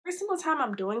Every single time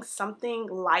I'm doing something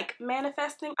like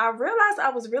manifesting, I realized I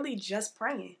was really just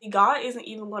praying. God isn't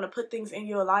even going to put things in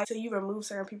your life till you remove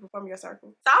certain people from your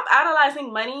circle. Stop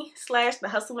idolizing money / the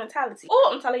hustle mentality.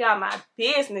 Oh, I'm telling y'all my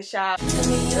business, y'all. Tell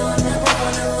me you'll never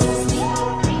wanna lose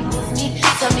me.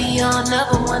 Tell me you'll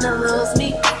never wanna lose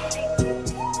me.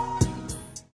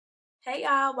 Hey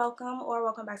y'all,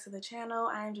 welcome back to the channel.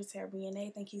 I am Jaterra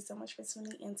Bria'Na. Thank you so much for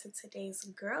tuning into today's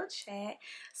girl chat.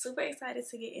 Super excited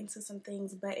to get into some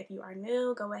things, but if you are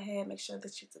new, go ahead, make sure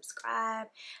that you subscribe,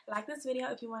 like this video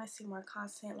if you want to see more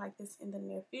content like this in the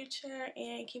near future,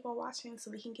 and keep on watching so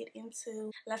we can get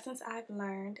into lessons I've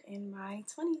learned in my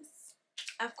 20s.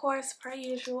 Of course, per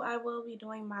usual, I will be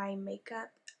doing my makeup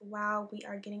while we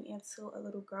are getting into a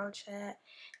little girl chat.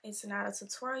 It's not a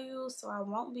tutorial, so I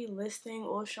won't be listing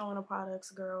or showing the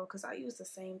products, girl, because I use the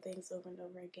same things over and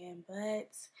over again. But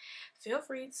feel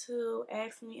free to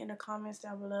ask me in the comments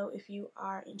down below if you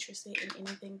are interested in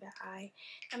anything that I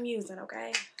am using,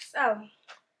 okay? So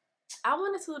I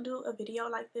wanted to do a video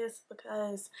like this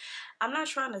because I'm not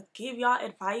trying to give y'all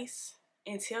advice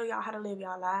and tell y'all how to live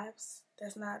y'all lives.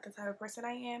 That's not the type of person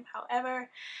I am. However,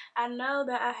 I know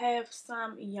that I have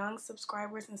some young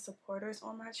subscribers and supporters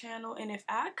on my channel, and if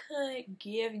I could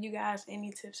give you guys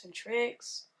any tips and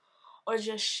tricks or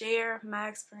just share my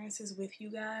experiences with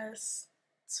you guys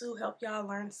to help y'all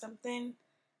learn something,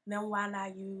 then why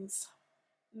not use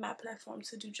my platform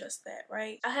to do just that,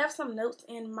 right? I have some notes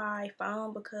in my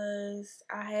phone because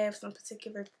I have some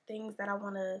particular things that I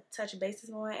want to touch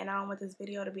bases on, and I don't want this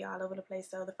video to be all over the place.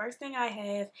 So the first thing I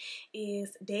have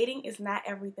is dating is not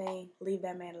everything. Leave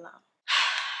that man alone.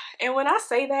 And when I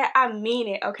say that, I mean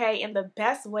it, okay, in the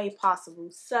best way possible.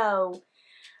 So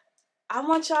I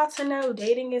want y'all to know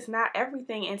dating is not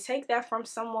everything, and take that from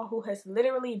someone who has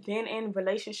literally been in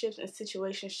relationships and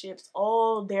situationships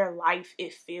all their life,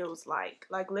 it feels like.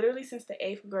 Like literally since the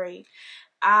 8th grade.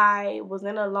 I was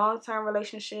in a long-term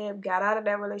relationship, got out of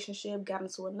that relationship, got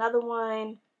into another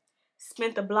one,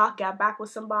 spent the block, got back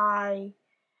with somebody.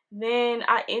 Then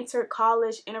I entered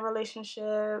college in a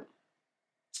relationship.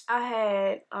 I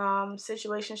had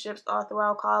situationships all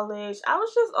throughout college. I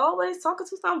was just always talking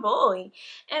to some boy.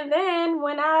 And then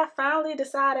when I finally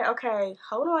decided, okay,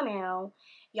 hold on now,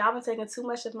 y'all been taking too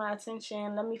much of my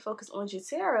attention, let me focus on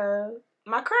Jaterra,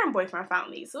 my current boyfriend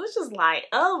found me. So it's just like,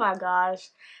 oh my gosh,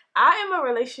 I am a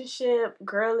relationship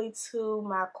girly to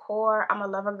my core. I'm a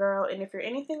lover girl, and if you're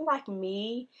anything like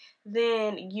me,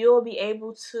 then you'll be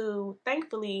able to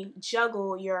thankfully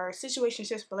juggle your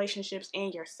situationships, relationships,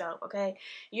 and yourself, okay?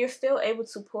 You're still able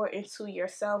to pour into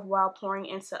yourself while pouring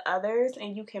into others,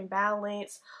 and you can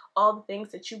balance all the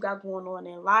things that you got going on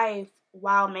in life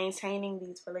while maintaining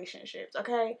these relationships,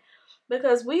 okay?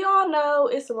 Because we all know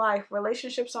it's life.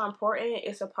 Relationships are important.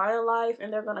 It's a part of life,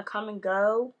 and they're going to come and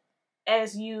go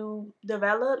as you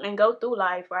develop and go through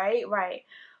life, right? Right.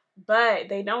 But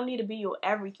they don't need to be your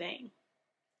everything.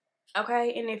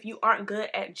 Okay, and if you aren't good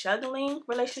at juggling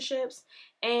relationships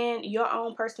and your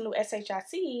own personal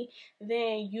SHIT,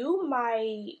 then you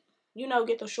might, you know,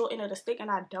 get the short end of the stick,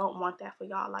 and I don't want that for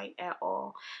y'all, like, at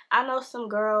all. I know some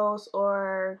girls,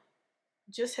 or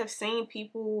just have seen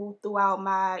people throughout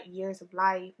my years of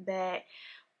life, that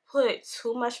put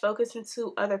too much focus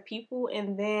into other people,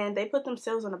 and then they put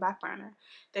themselves on the back burner.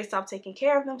 They stop taking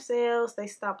care of themselves. They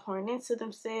stop pouring into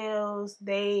themselves.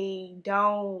 They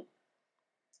don't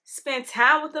spend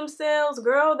time with themselves,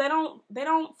 girl. They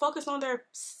don't focus on their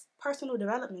personal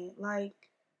development. Like,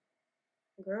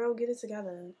 girl, get it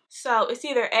together. So it's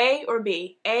either A or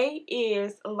B. A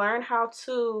is learn how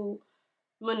to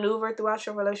maneuver throughout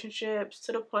your relationships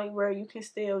to the point where you can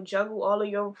still juggle all of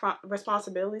your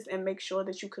responsibilities and make sure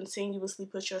that you continuously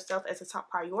put yourself as a top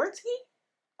priority,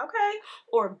 okay?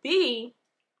 Or B,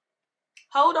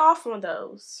 hold off on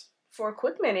those for a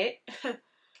quick minute,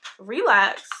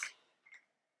 relax,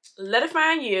 let it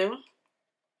find you,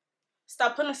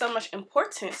 stop putting so much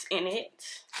importance in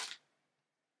it.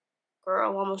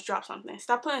 Girl, almost dropped something.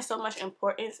 Stop putting so much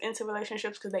importance into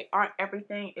relationships, because they aren't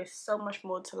everything. It's so much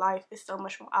more to life. It's so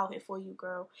much more out here for you,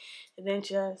 girl, than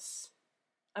just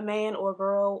a man or a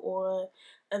girl or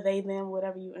a they, them,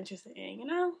 whatever you're interested in, you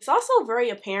know? It's also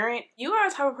very apparent. You are a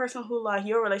type of person who, like,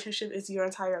 your relationship is your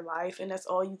entire life, and that's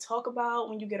all you talk about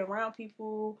when you get around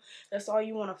people. That's all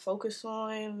you want to focus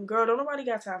on. Girl, don't nobody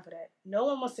got time for that. No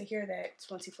one wants to hear that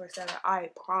 24/7.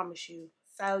 I promise you.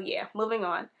 So yeah, moving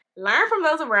on. Learn from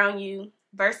those around you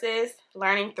versus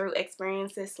learning through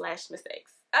experiences /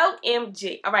 mistakes.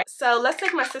 OMG. All right, so let's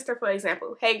take my sister for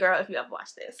example. Hey girl, if you ever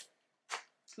watched this.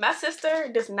 My sister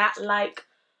does not like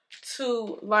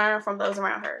to learn from those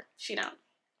around her. She don't.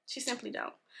 She simply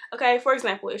don't. Okay, for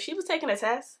example, if she was taking a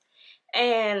test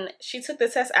and she took the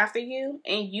test after you,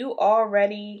 and you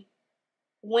already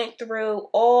went through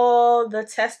all the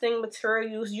testing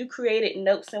materials, you created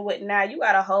notes and whatnot, you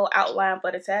got a whole outline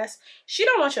for the test, she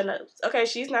don't want your notes. Okay,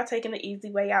 she's not taking the easy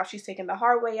way out, she's taking the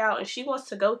hard way out, and she wants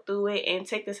to go through it and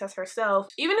take this test herself.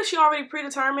 Even if she already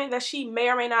predetermined that she may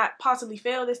or may not possibly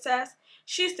fail this test,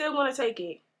 she's still going to take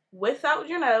it without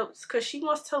your notes because she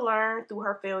wants to learn through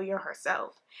her failure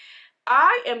herself.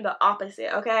 I am the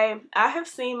opposite, okay? I have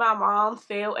seen my mom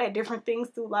fail at different things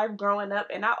through life growing up,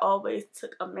 and I always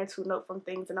took a mental note from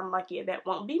things, and I'm like, yeah, that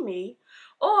won't be me.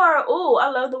 Or, oh, I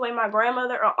love the way my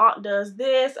grandmother or aunt does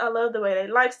this. I love the way they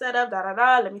life set up,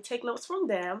 da-da-da. Let me take notes from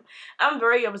them. I'm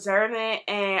very observant,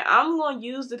 and I'm going to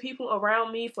use the people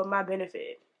around me for my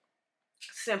benefit.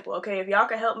 Simple, okay? If y'all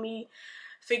can help me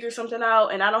figure something out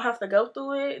and I don't have to go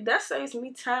through it, that saves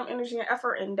me time, energy, and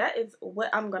effort, and that is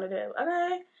what I'm going to do,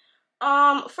 okay?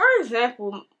 For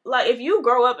example, like if you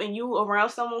grow up and you around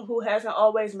someone who hasn't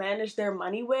always managed their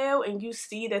money well and you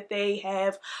see that they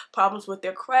have problems with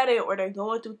their credit or they're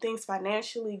going through things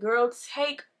financially, girl,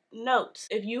 take notes.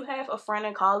 If you have a friend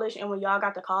in college and when y'all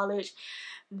got to college,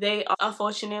 they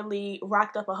unfortunately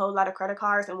racked up a whole lot of credit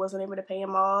cards and wasn't able to pay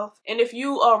them off. And if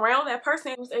you are around that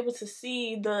person who's able to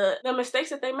see the mistakes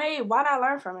that they made, why not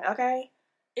learn from it, okay?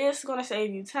 It's going to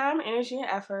save you time, energy, and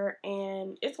effort,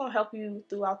 and it's going to help you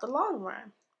throughout the long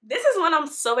run. This is one I'm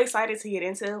so excited to get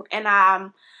into, and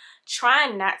I'm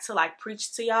trying not to like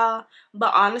preach to y'all,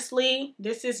 but honestly,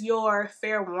 this is your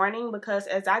fair warning because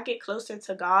as I get closer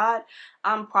to God,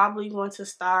 I'm probably going to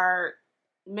start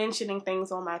mentioning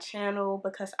things on my channel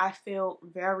because I feel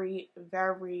very,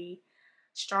 very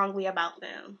strongly about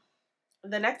them.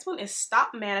 The next one is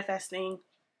stop manifesting,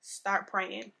 start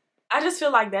praying. I just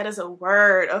feel like that is a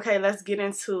word. Okay, let's get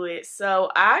into it. So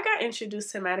I got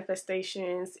introduced to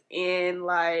manifestations in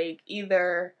like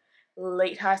either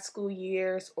late high school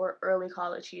years or early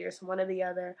college years, one or the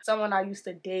other. Someone I used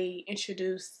to date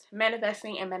introduced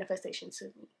manifesting and manifestation to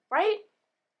me, right?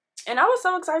 And I was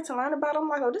so excited to learn about it. I'm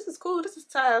like, oh, this is cool. This is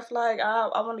tough. Like, I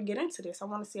want to get into this. I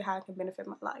want to see how it can benefit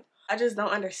my life. I just don't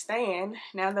understand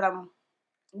now that I'm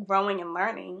growing and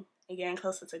learning and getting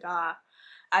closer to God.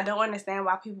 I don't understand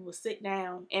why people will sit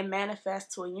down and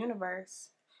manifest to a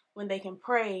universe when they can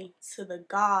pray to the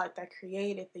God that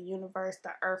created the universe,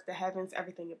 the earth, the heavens,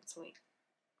 everything in between.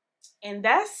 And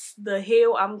that's the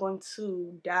hill I'm going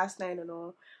to die standing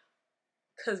on.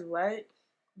 Cause what?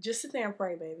 Just sit there and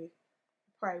pray, baby.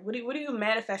 Pray. What are you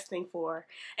manifesting for?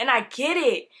 And I get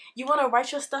it. You want to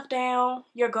write your stuff down,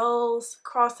 your goals,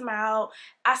 cross them out.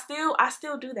 I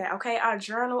still do that. Okay, I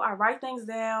journal. I write things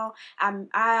down.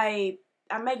 I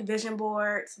make vision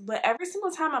boards, but every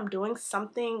single time I'm doing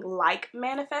something like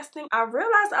manifesting, I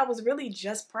realized I was really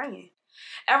just praying.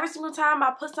 Every single time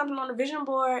I put something on the vision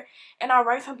board and I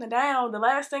write something down, the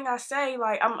last thing I say,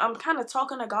 like I'm kind of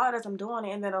talking to God as I'm doing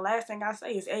it, and then the last thing I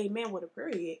say is amen with a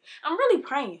period. I'm really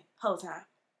praying the whole time.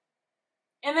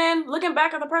 And then looking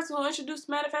back at the person who introduced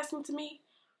manifesting to me,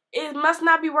 it must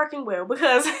not be working well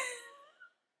because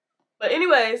but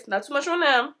anyways, not too much on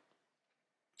them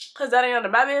because that ain't none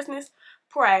of my business.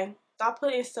 Pray. Stop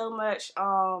putting so much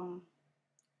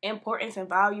importance and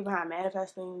value behind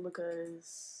manifesting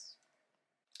because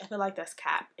I feel like that's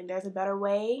cap, and there's a better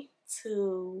way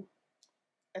to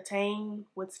attain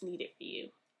what's needed for you.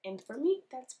 And for me,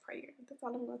 that's prayer. That's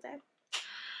all I'm gonna say.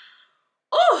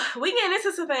 Oh, we getting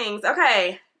into some things.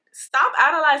 Okay. Stop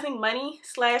idolizing money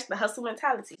 / the hustle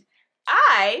mentality.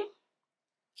 I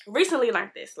recently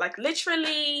learned this. Like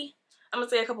literally, I'm gonna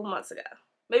say a couple months ago.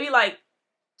 Maybe like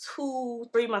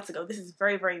 2-3 months ago. This is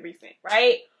very, very recent,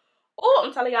 right? Oh,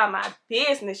 I'm telling y'all my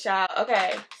business, y'all.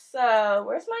 Okay, so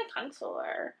where's my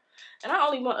contour? And I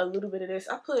only want a little bit of this.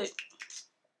 I put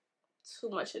too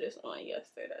much of this on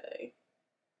yesterday.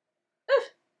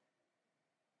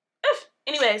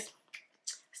 Anyways,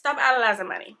 stop idolizing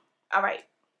money. All right,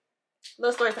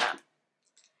 little story time.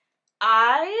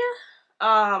 I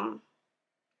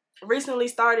recently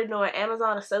started doing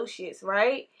Amazon Associates,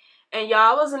 right? And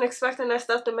y'all, wasn't expecting that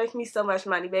stuff to make me so much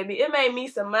money, baby. It made me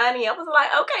some money. I was like,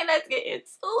 okay, let's get into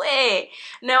it.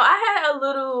 Now, I had a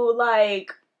little,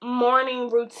 like, morning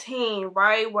routine,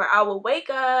 right? Where I would wake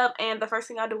up, and the first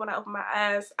thing I do when I open my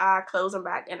eyes, I close them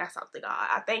back, and I talk to God.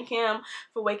 I thank Him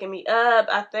for waking me up.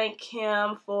 I thank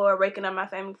Him for waking up my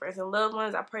family, friends, and loved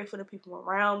ones. I pray for the people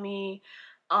around me.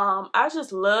 I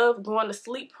just love going to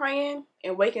sleep praying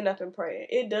and waking up and praying.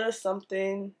 It does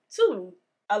something to me.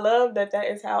 I love that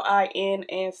is how I end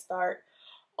and start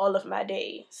all of my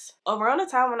days. Around the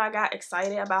time when I got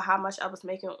excited about how much I was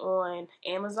making on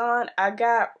Amazon, I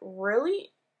got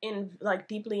really like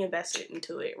deeply invested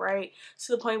into it, right?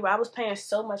 To the point where I was paying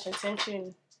so much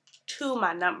attention to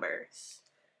my numbers.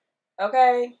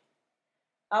 Okay?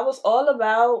 I was all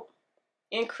about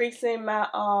increasing my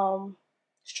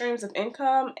streams of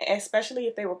income, especially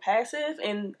if they were passive,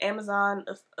 and Amazon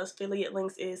affiliate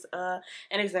links is an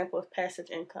example of passive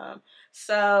income.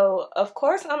 So of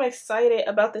course I'm excited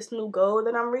about this new goal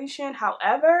that I'm reaching.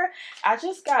 However, I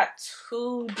just got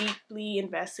too deeply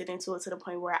invested into it to the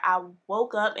point where I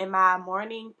woke up and my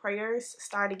morning prayers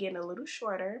started getting a little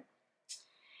shorter,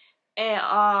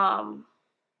 and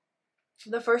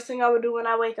the first thing I would do when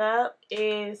I wake up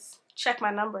is check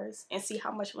my numbers and see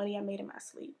how much money I made in my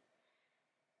sleep.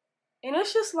 And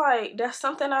it's just like, that's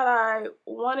something that I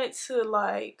wanted to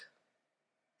like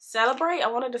celebrate. I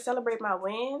wanted to celebrate my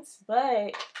wins,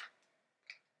 but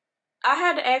I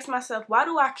had to ask myself, why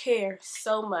do I care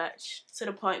so much to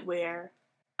the point where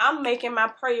I'm making my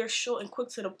prayers short and quick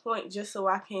to the point just so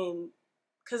I can,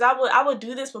 because I would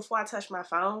do this before I touch my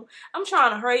phone. I'm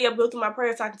trying to hurry up, go through my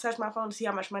prayers so I can touch my phone to see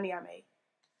how much money I made.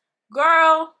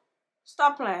 Girl,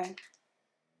 stop playing.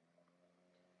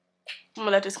 I'm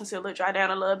gonna let this concealer dry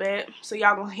down a little bit so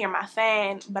y'all gonna hear my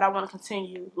fan, but I want to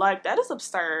continue. Like, that is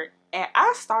absurd. And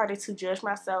I started to judge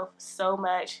myself so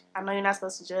much. I know you're not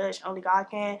supposed to judge, only God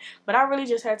can, but I really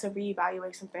just had to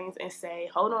reevaluate some things and say,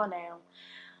 hold on now,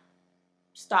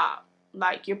 stop.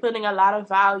 Like, you're putting a lot of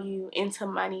value into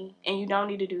money and you don't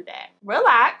need to do that.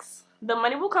 Relax. The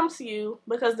money will come to you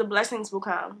because the blessings will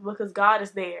come, because God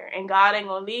is there and God ain't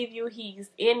gonna leave you. He's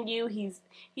in you.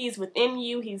 He's within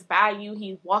you. He's by you.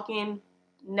 He's walking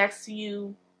next to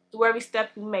you through every step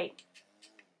you make.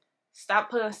 Stop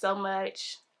putting so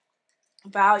much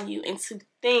value into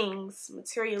things,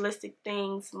 materialistic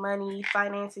things, money,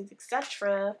 finances,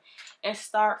 etc., and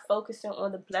start focusing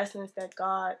on the blessings that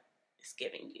God is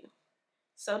giving you.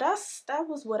 So that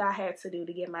was what I had to do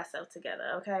to get myself together,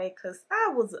 okay? Because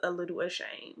I was a little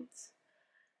ashamed.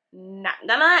 Not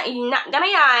gonna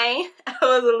lie. I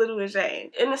was a little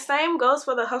ashamed. And the same goes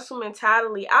for the hustle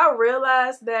mentality. I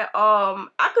realized that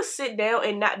I could sit down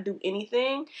and not do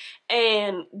anything,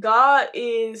 and God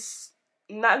is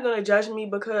not gonna judge me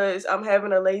because I'm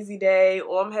having a lazy day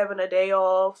or I'm having a day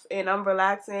off and I'm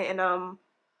relaxing and I'm,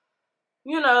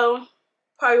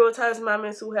 prioritizing my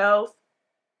mental health.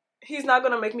 He's not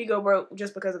gonna make me go broke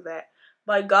just because of that.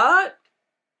 Like, God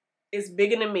is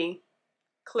bigger than me,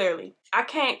 clearly. I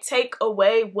can't take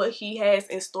away what he has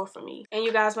in store for me. And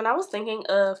you guys, when I was thinking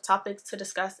of topics to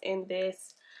discuss in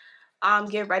this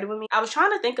Get Ready With Me, I was trying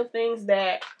to think of things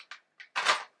that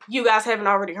you guys haven't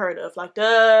already heard of. Like,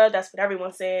 duh, that's what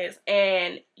everyone says.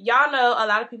 And y'all know a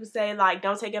lot of people say, like,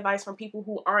 don't take advice from people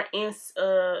who aren't in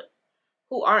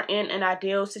an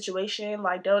ideal situation.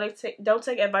 Like, don't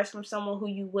take advice from someone who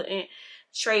you wouldn't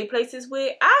trade places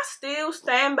with. I still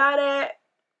stand by that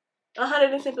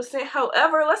 110%.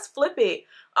 However, let's flip it.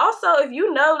 Also, if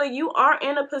you know that you aren't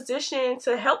in a position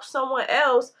to help someone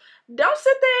else, don't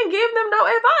sit there and give them no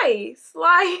advice.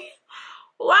 Like,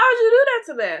 why would you do that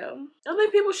to them? I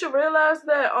think people should realize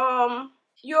that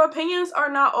your opinions are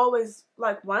not always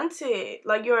like wanted.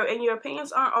 Like, your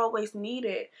opinions aren't always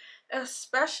needed,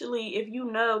 especially if you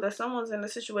know that someone's in a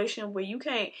situation where you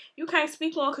can't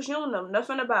speak on because you don't know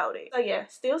nothing about it. So yeah,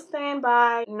 still stand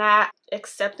by not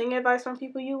accepting advice from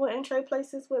people you wouldn't trade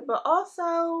places with, but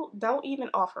also don't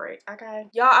even offer it, okay?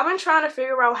 Y'all, I've been trying to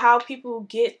figure out how people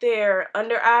get their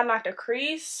under eye not to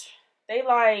crease. They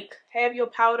like have your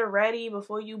powder ready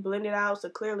before you blend it out, so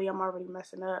clearly I'm already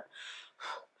messing up.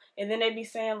 And then they be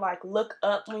saying, like, look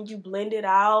up when you blend it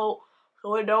out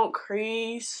so it don't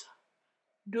crease.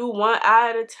 Do one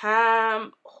eye at a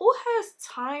time. Who has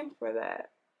time for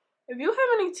that? If you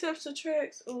have any tips or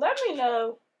tricks, let me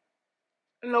know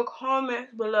in the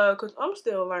comments below, because I'm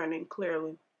still learning,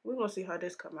 clearly. We're going to see how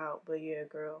this come out. But yeah,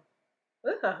 girl,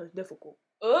 this is difficult.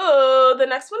 Oh, the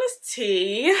next one is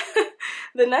tea.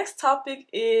 The next topic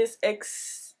is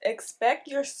expect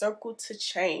your circle to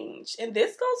change. And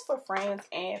this goes for friends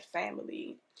and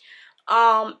family.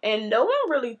 And no one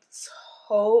really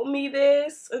told me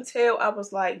this until I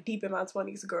was like deep in my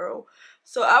 20s, girl.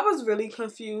 So I was really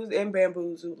confused and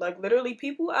bamboozled. Like, literally,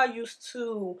 people I used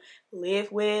to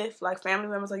live with, like family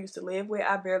members I used to live with,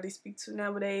 I barely speak to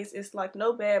nowadays. It's like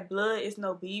no bad blood, it's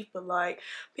no beef, but like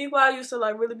people I used to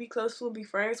like really be close to, be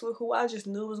friends with, who I just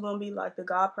knew was gonna be like the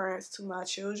godparents to my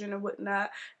children and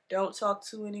whatnot, don't talk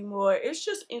to anymore. It's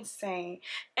just insane.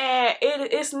 And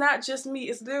it's not just me,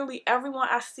 it's literally everyone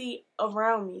I see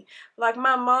around me. Like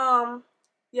my mom,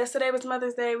 yesterday was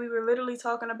Mother's Day. We were literally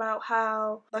talking about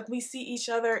how like we see each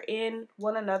other in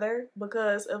one another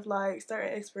because of like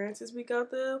certain experiences we go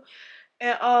through.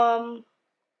 And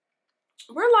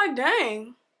we're like,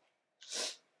 dang,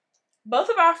 both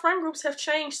of our friend groups have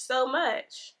changed so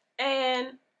much.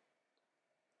 And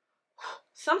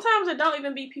sometimes it don't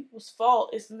even be people's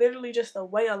fault. It's literally just a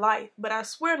way of life. But I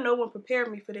swear no one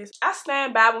prepared me for this. I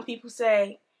stand by when people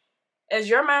say, as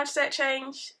your mindset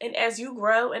change and as you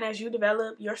grow and as you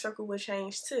develop, your circle will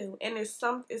change too. And it's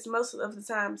most of the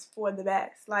times for the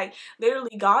best. Like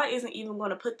literally, God isn't even going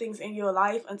to put things in your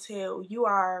life until you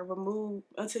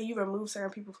remove certain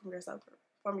people from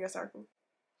your circle.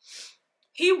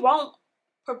 He won't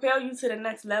propel you to the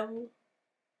next level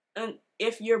and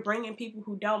if you're bringing people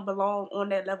who don't belong on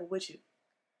that level with you.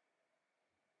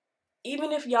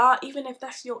 Even if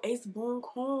that's your ace boon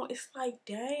coon, it's like,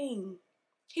 dang,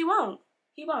 he won't.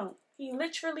 He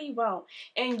literally won't.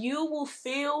 And you will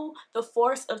feel the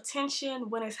force of tension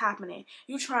when it's happening.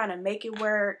 You trying to make it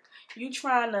work. You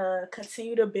trying to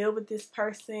continue to build with this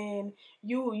person.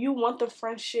 You want the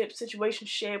friendship,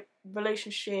 situationship,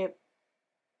 relationship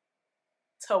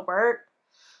to work.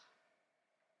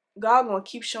 God gonna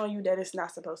keep showing you that it's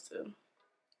not supposed to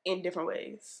in different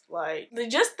ways. Like,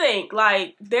 just think,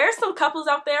 like, there's some couples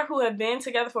out there who have been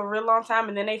together for a real long time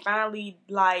and then they finally,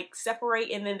 like, separate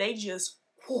and then they just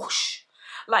whoosh,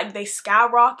 like, they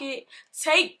skyrocket.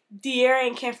 Take Jaterra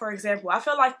and Kim, for example. I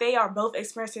feel like they are both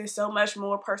experiencing so much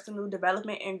more personal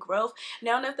development and growth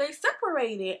now that they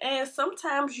separated. And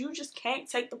sometimes you just can't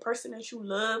take the person that you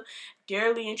love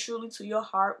dearly and truly to your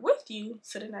heart with you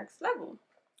to the next level.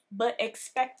 But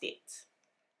expect it.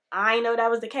 I didn't know that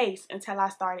was the case until I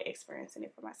started experiencing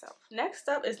it for myself. Next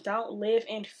up is don't live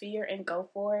in fear and go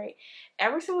for it.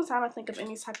 Every single time I think of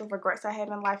any type of regrets I have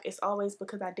in life, it's always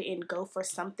because I didn't go for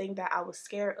something that I was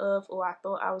scared of or I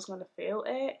thought I was going to fail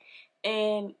at.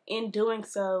 And in doing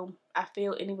so, I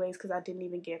failed anyways because I didn't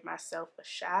even give myself a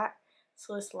shot.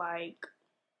 So it's like,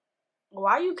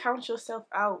 why you count yourself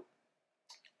out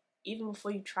even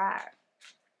before you try?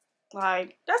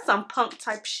 Like, that's some punk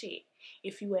type shit,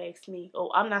 if you ask me. Oh,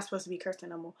 I'm not supposed to be cursing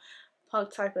no more.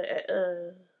 Punk type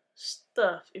of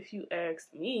stuff, if you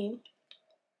ask me.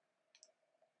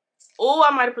 Oh,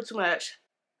 I might have put too much.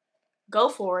 Go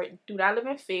for it. Do not live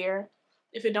in fear.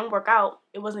 If it don't work out,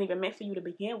 it wasn't even meant for you to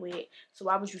begin with. So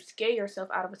why would you scare yourself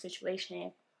out of a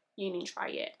situation you didn't even try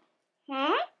yet?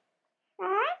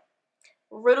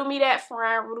 Riddle me that,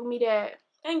 friend. Riddle me that.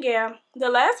 And yeah, the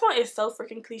last one is so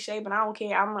freaking cliche, but I don't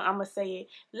care. I'm gonna say it.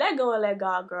 Let go and let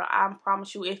God, girl. I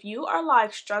promise you, if you are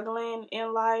like struggling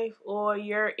in life or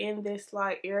you're in this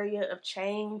like area of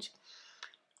change,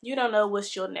 you don't know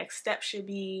what your next step should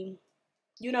be.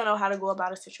 You don't know how to go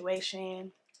about a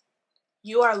situation.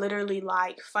 You are literally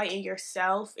like fighting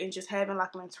yourself and just having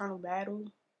like an internal battle.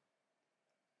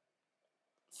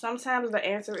 Sometimes the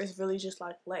answer is really just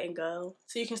like letting go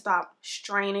so you can stop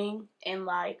straining and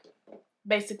like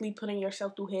basically putting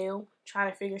yourself through hell trying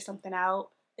to figure something out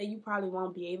that you probably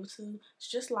won't be able to. It's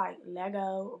just like let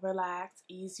go, relax,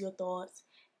 ease your thoughts,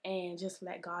 and just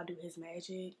let God do his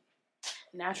magic.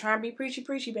 Not trying to be preachy,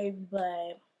 baby,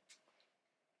 but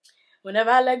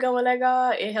whenever I let go and let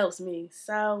God, it helps me.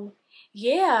 So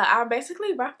yeah, I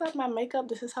basically wrapped up my makeup.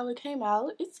 This is how it came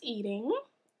out. It's eating.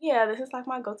 Yeah, this is like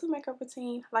my go-to makeup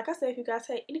routine. Like I said, if you guys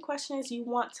have any questions, you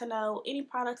want to know any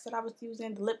products that I was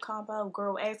using, the lip combo,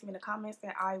 girl, ask me in the comments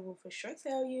and I will for sure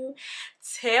tell you.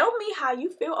 Tell me how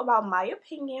you feel about my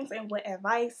opinions and what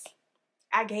advice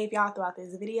I gave y'all throughout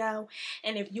this video.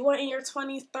 And if you are in your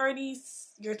 20s, 30s,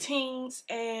 your teens,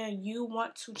 and you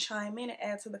want to chime in and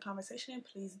add to the conversation,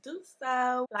 please do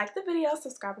so. Like the video,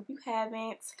 subscribe if you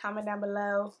haven't, comment down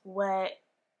below what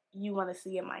you want to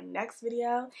see in my next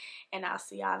video, and I'll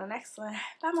see y'all in the next one.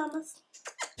 Bye, mamas.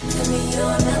 Tell me you'll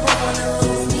never wanna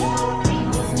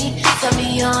lose me. Tell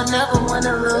me you'll never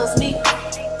wanna lose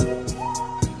me.